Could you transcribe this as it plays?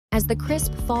As the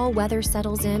crisp fall weather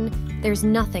settles in, there's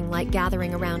nothing like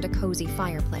gathering around a cozy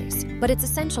fireplace. But it's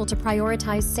essential to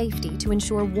prioritize safety to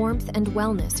ensure warmth and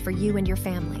wellness for you and your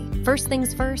family. First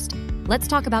things first, let's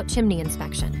talk about chimney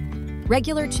inspection.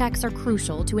 Regular checks are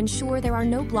crucial to ensure there are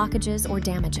no blockages or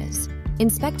damages.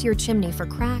 Inspect your chimney for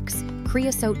cracks,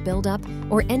 creosote buildup,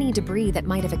 or any debris that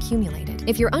might have accumulated.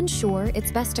 If you're unsure,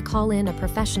 it's best to call in a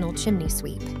professional chimney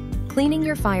sweep. Cleaning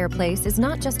your fireplace is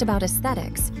not just about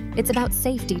aesthetics, it's about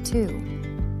safety too.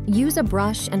 Use a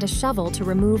brush and a shovel to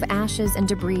remove ashes and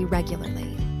debris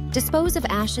regularly. Dispose of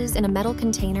ashes in a metal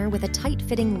container with a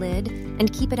tight-fitting lid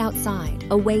and keep it outside,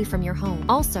 away from your home.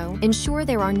 Also, ensure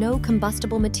there are no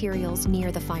combustible materials near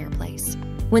the fireplace.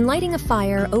 When lighting a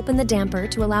fire, open the damper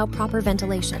to allow proper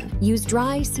ventilation. Use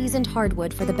dry, seasoned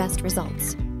hardwood for the best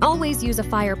results. Always use a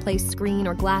fireplace screen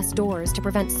or glass doors to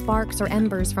prevent sparks or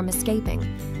embers from escaping.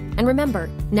 And remember,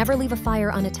 never leave a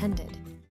fire unattended.